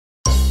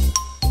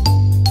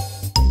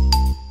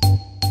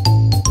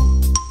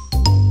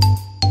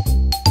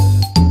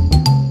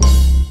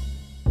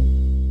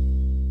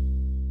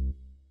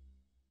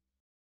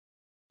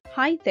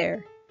Hi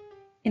there!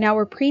 In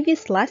our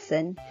previous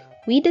lesson,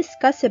 we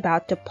discussed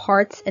about the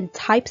parts and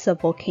types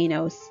of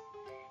volcanoes.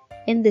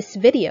 In this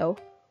video,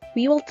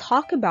 we will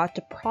talk about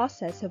the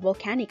process of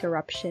volcanic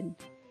eruption.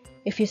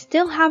 If you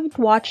still haven't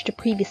watched the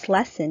previous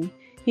lesson,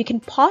 you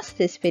can pause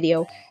this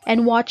video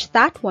and watch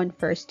that one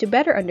first to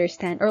better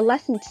understand our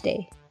lesson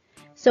today.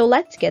 So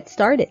let's get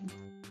started.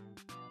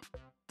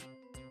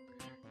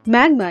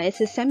 Magma is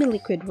a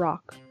semi-liquid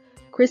rock,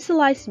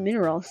 crystallized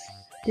minerals,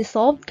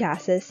 dissolved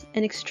gases,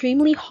 and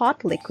extremely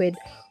hot liquid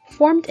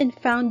formed and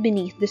found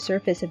beneath the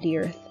surface of the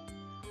Earth.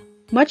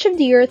 Much of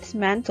the Earth's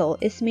mantle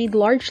is made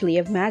largely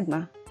of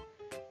magma.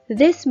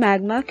 This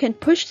magma can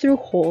push through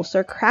holes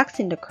or cracks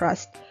in the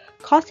crust,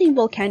 causing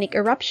volcanic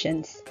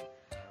eruptions.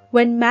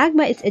 When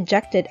magma is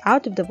ejected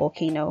out of the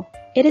volcano,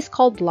 it is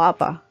called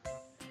lava.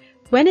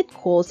 When it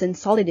cools and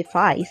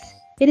solidifies,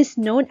 it is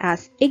known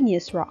as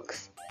igneous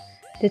rocks.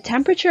 The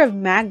temperature of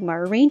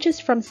magma ranges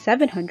from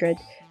 700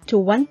 to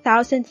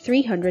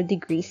 1,300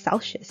 degrees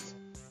Celsius.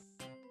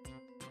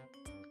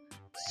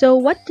 So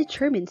what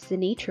determines the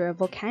nature of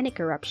volcanic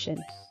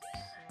eruption?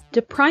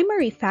 The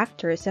primary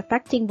factors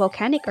affecting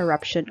volcanic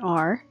eruption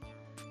are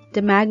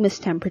the magma's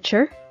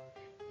temperature,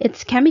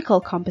 its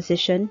chemical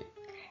composition,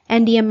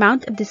 and the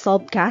amount of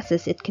dissolved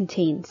gases it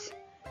contains.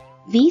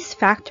 These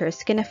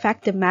factors can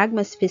affect the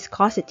magma's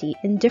viscosity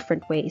in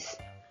different ways.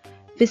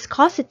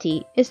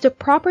 Viscosity is the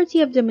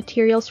property of the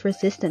material's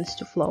resistance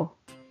to flow.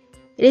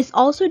 It is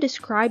also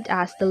described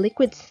as the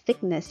liquid's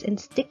thickness and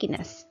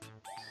stickiness.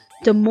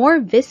 The more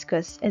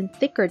viscous and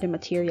thicker the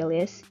material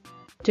is,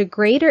 the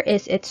greater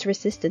is its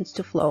resistance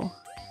to flow.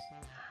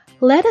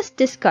 Let us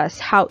discuss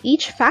how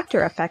each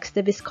factor affects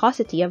the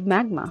viscosity of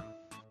magma.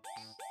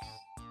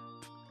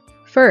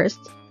 First,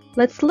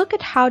 let's look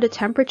at how the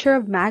temperature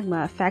of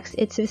magma affects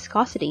its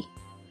viscosity.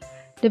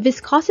 The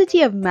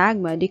viscosity of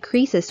magma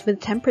decreases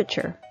with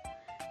temperature.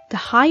 The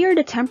higher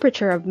the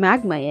temperature of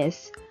magma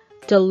is,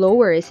 the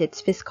lower is its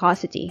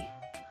viscosity.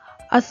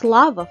 As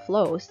lava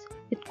flows,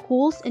 it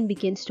cools and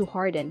begins to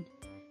harden.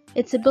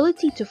 Its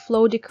ability to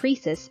flow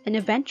decreases and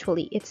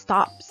eventually it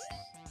stops.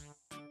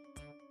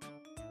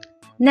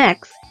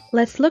 Next,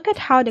 let's look at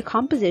how the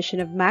composition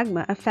of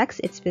magma affects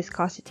its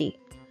viscosity.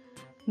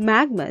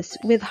 Magmas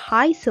with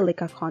high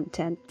silica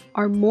content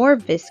are more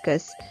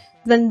viscous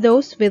than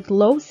those with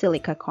low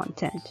silica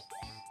content.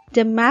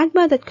 The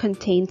magma that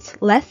contains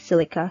less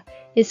silica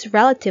is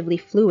relatively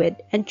fluid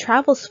and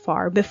travels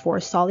far before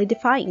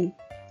solidifying.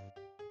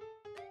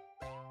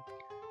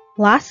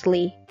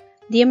 Lastly,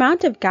 the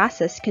amount of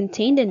gases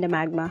contained in the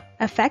magma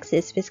affects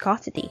its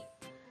viscosity.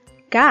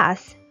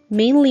 Gas,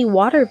 mainly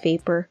water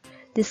vapor,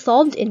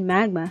 dissolved in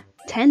magma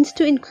tends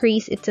to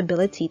increase its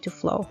ability to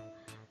flow.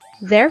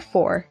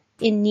 Therefore,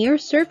 in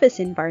near-surface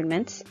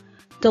environments,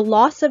 the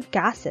loss of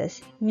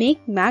gases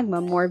make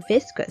magma more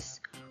viscous,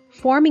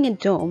 forming a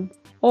dome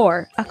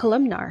or a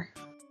columnar.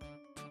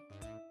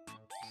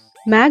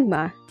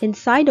 Magma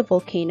inside a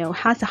volcano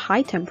has a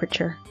high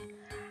temperature.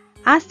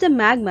 As the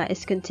magma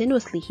is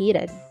continuously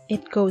heated,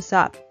 it goes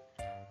up.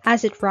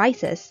 As it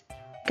rises,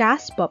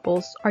 gas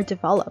bubbles are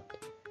developed.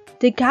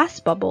 The gas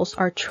bubbles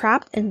are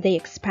trapped and they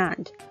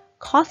expand,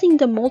 causing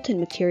the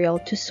molten material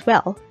to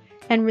swell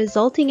and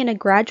resulting in a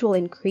gradual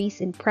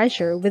increase in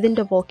pressure within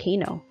the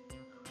volcano.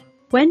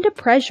 When the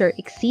pressure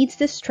exceeds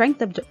the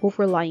strength of the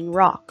overlying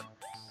rock,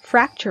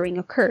 fracturing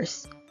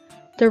occurs.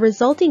 The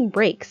resulting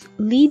breaks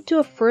lead to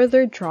a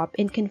further drop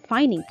in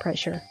confining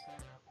pressure,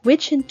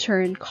 which in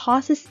turn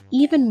causes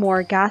even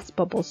more gas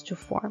bubbles to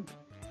form.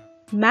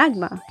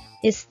 Magma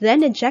is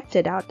then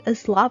ejected out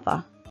as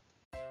lava.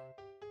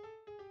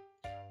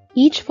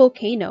 Each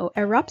volcano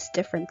erupts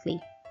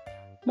differently.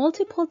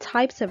 Multiple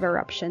types of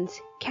eruptions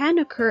can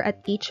occur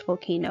at each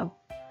volcano.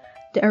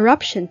 The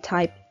eruption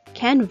type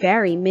can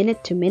vary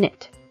minute to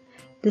minute.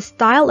 The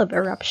style of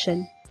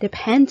eruption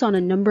depends on a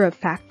number of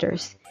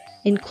factors,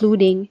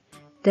 including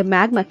the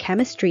magma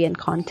chemistry and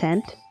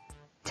content,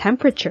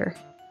 temperature,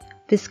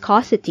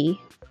 viscosity,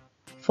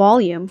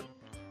 volume,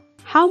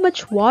 how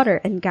much water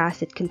and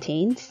gas it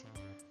contains,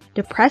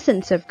 the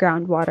presence of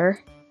groundwater,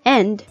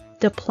 and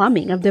the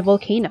plumbing of the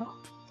volcano.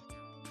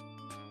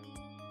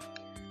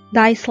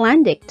 The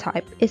Icelandic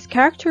type is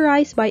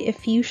characterized by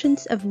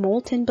effusions of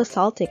molten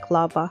basaltic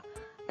lava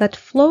that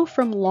flow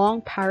from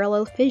long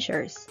parallel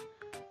fissures.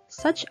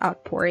 Such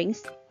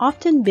outpourings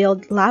often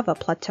build lava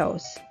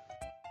plateaus.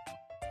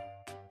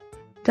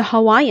 The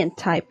Hawaiian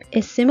type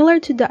is similar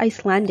to the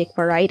Icelandic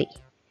variety.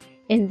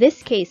 In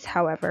this case,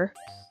 however,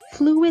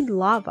 fluid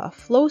lava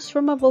flows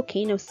from a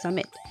volcano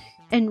summit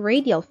and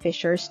radial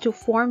fissures to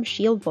form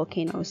shield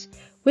volcanoes,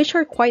 which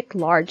are quite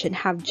large and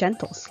have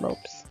gentle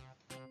slopes.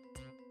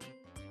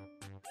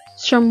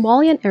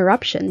 Strombolian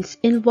eruptions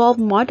involve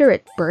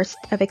moderate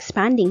bursts of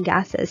expanding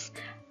gases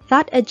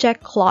that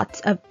eject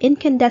clots of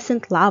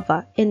incandescent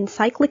lava in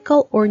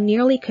cyclical or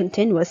nearly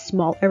continuous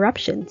small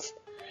eruptions.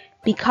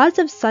 Because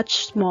of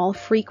such small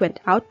frequent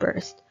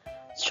outbursts,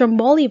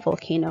 Stromboli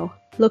volcano,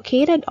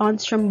 located on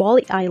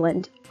Stromboli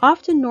Island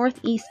off the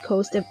northeast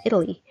coast of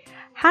Italy,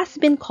 has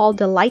been called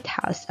the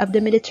lighthouse of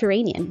the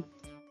Mediterranean.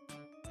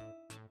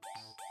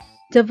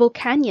 The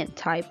Vulcanian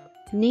type,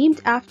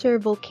 named after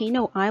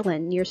Volcano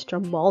Island near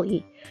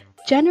Stromboli,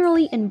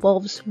 generally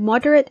involves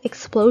moderate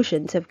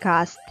explosions of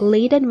gas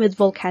laden with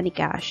volcanic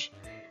ash.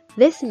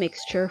 This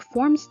mixture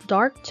forms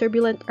dark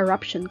turbulent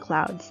eruption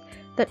clouds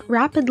that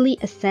rapidly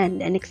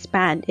ascend and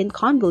expand in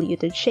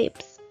convoluted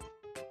shapes.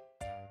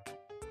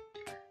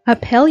 A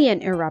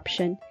Pelian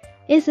eruption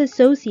is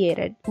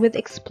associated with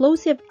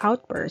explosive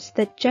outbursts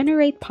that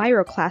generate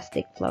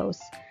pyroclastic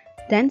flows,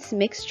 dense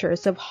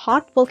mixtures of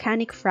hot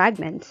volcanic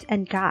fragments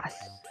and gas.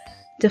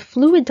 The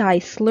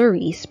fluidized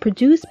slurries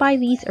produced by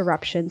these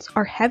eruptions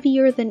are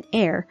heavier than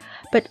air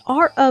but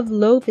are of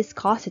low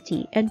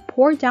viscosity and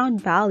pour down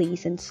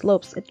valleys and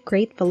slopes at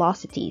great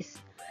velocities.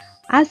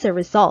 As a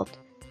result,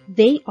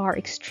 they are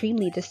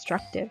extremely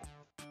destructive.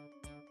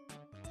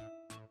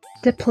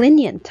 The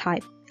Plinian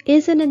type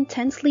is an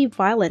intensely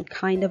violent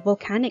kind of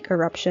volcanic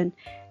eruption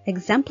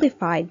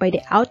exemplified by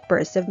the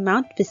outbursts of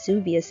Mount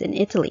Vesuvius in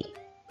Italy.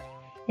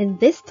 In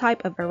this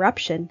type of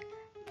eruption,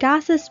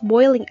 gases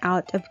boiling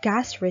out of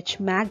gas-rich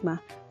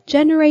magma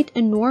generate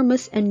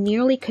enormous and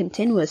nearly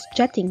continuous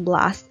jetting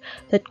blasts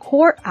that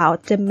core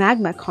out the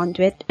magma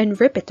conduit and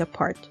rip it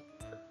apart.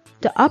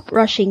 The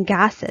uprushing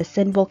gases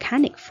and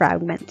volcanic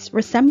fragments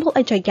resemble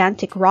a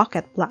gigantic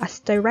rocket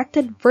blast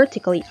directed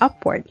vertically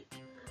upward.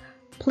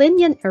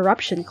 Plinian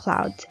eruption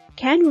clouds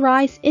can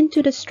rise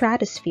into the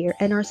stratosphere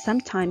and are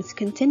sometimes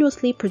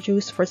continuously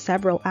produced for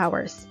several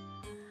hours.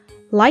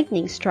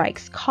 Lightning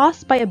strikes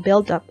caused by a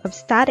buildup of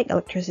static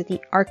electricity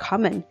are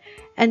common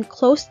and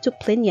close to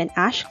Plinian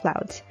ash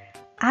clouds,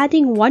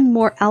 adding one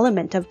more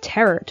element of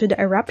terror to the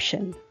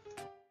eruption.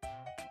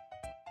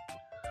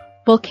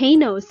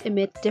 Volcanoes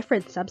emit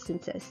different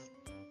substances.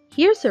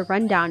 Here's a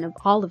rundown of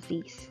all of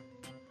these.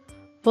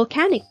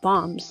 Volcanic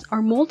bombs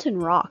are molten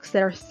rocks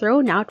that are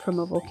thrown out from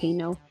a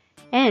volcano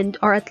and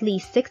are at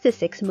least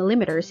 66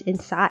 millimeters in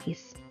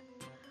size.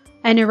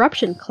 An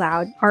eruption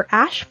cloud are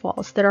ash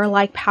falls that are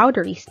like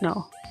powdery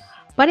snow,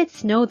 but it's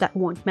snow that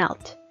won't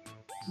melt.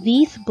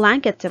 These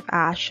blankets of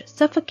ash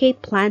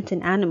suffocate plants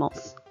and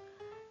animals.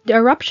 The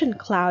eruption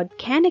cloud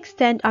can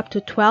extend up to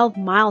 12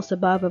 miles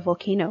above a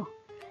volcano.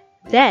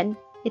 Then,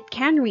 it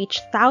can reach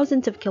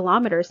thousands of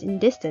kilometers in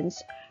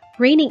distance,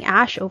 raining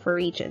ash over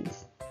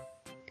regions.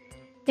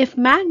 If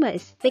magma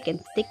is thick and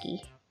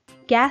sticky,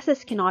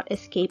 gases cannot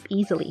escape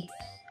easily.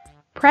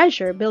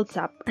 Pressure builds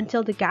up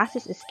until the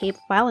gases escape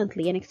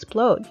violently and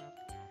explode.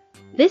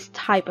 This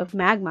type of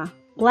magma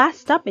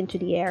blasts up into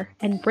the air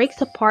and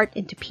breaks apart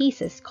into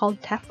pieces called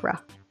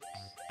tephra.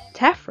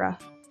 Tephra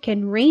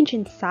can range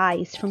in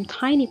size from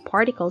tiny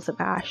particles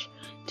of ash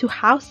to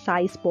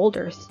house-sized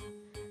boulders.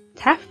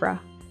 Tephra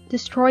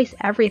destroys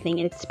everything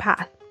in its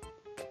path.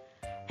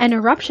 An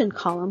eruption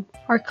column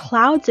are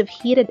clouds of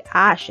heated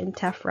ash and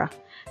tephra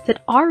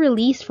that are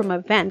released from a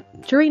vent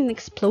during an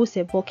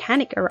explosive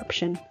volcanic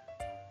eruption.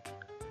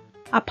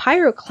 A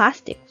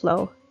pyroclastic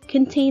flow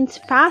contains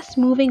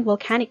fast-moving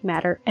volcanic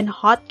matter and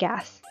hot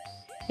gas.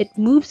 It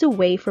moves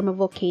away from a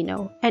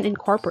volcano and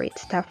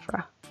incorporates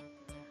tephra.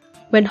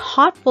 When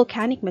hot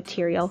volcanic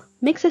material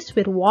mixes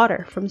with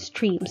water from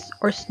streams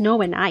or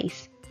snow and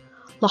ice,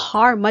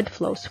 lahar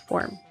mudflows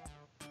form.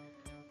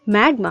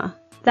 Magma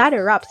that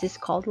erupts is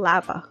called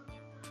lava.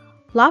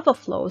 Lava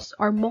flows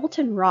are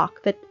molten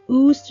rock that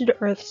ooze to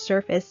the Earth's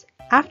surface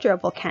after a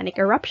volcanic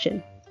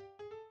eruption.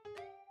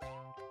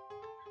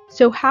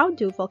 So how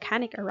do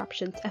volcanic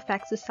eruptions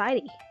affect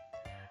society?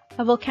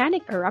 A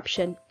volcanic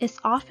eruption is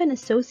often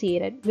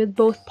associated with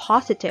both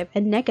positive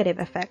and negative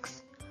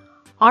effects.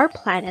 Our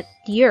planet,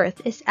 the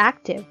Earth, is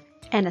active,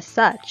 and as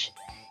such,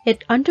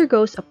 it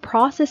undergoes a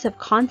process of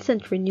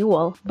constant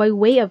renewal by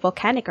way of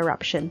volcanic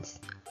eruptions.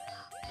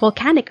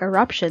 Volcanic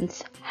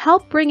eruptions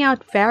help bring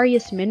out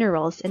various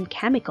minerals and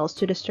chemicals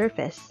to the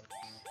surface.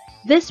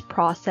 This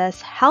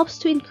process helps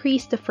to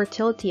increase the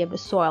fertility of the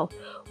soil,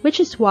 which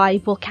is why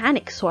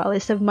volcanic soil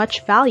is of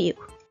much value.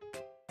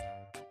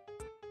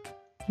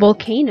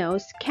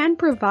 Volcanoes can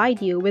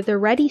provide you with a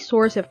ready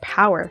source of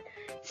power,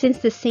 since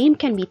the same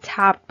can be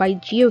tapped by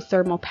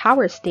geothermal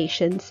power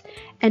stations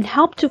and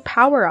help to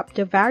power up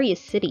the various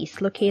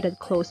cities located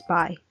close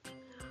by.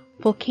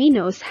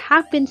 Volcanoes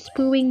have been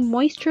spewing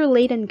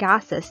moisture-laden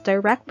gases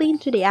directly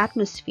into the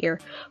atmosphere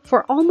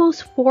for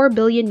almost 4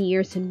 billion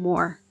years and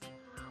more.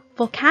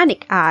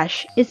 Volcanic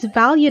ash is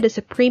valued as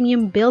a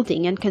premium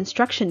building and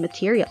construction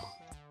material.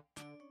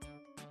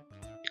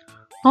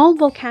 All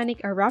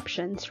volcanic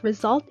eruptions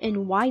result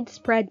in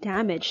widespread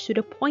damage to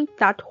the point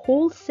that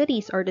whole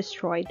cities are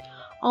destroyed,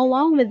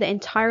 along with the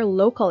entire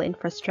local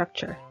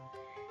infrastructure.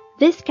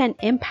 This can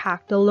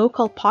impact the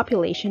local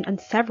population on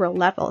several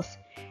levels,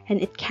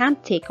 and it can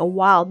take a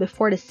while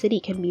before the city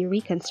can be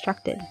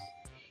reconstructed.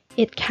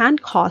 It can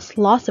cause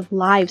loss of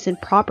lives and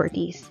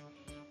properties.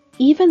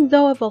 Even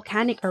though a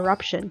volcanic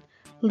eruption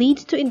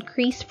leads to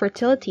increased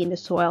fertility in the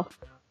soil,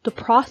 the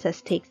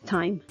process takes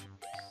time.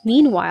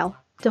 Meanwhile,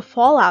 the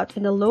fallout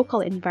in the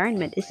local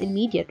environment is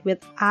immediate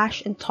with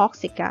ash and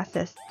toxic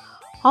gases,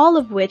 all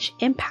of which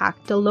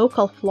impact the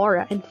local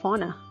flora and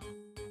fauna.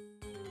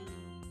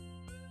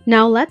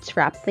 Now let's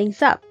wrap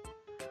things up.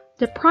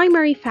 The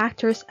primary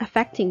factors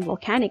affecting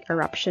volcanic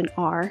eruption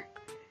are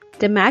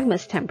the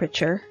magma's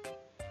temperature,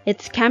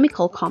 its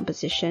chemical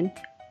composition,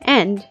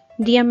 and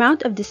the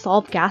amount of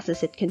dissolved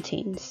gases it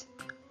contains.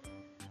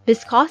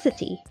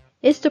 Viscosity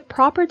is the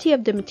property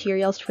of the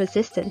material's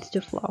resistance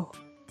to flow.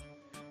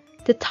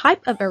 The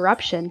type of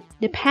eruption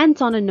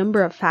depends on a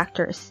number of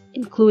factors,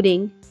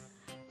 including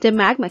the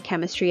magma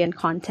chemistry and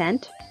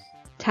content,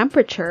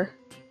 temperature,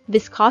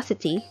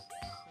 viscosity,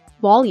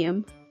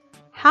 volume,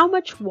 how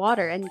much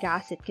water and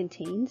gas it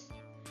contains,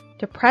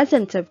 the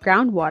presence of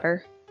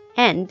groundwater,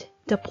 and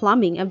the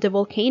plumbing of the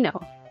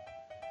volcano.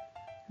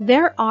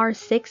 There are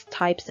 6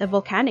 types of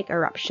volcanic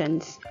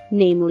eruptions,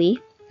 namely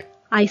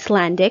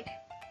Icelandic,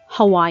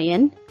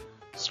 Hawaiian,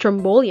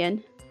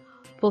 Strombolian,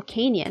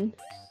 Vulcanian,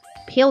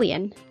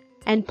 Pelian,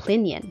 and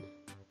Plinian.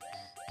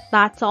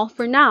 That's all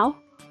for now.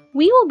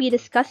 We will be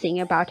discussing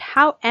about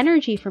how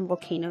energy from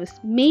volcanoes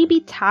may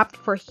be tapped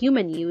for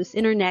human use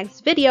in our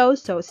next video,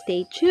 so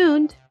stay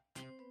tuned.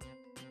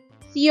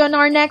 See you on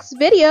our next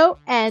video,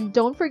 and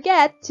don't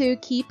forget to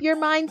keep your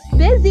minds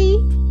busy!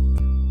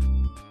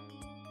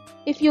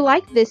 If you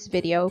like this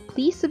video,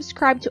 please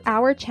subscribe to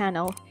our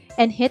channel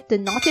and hit the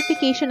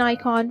notification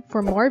icon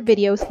for more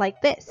videos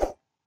like this.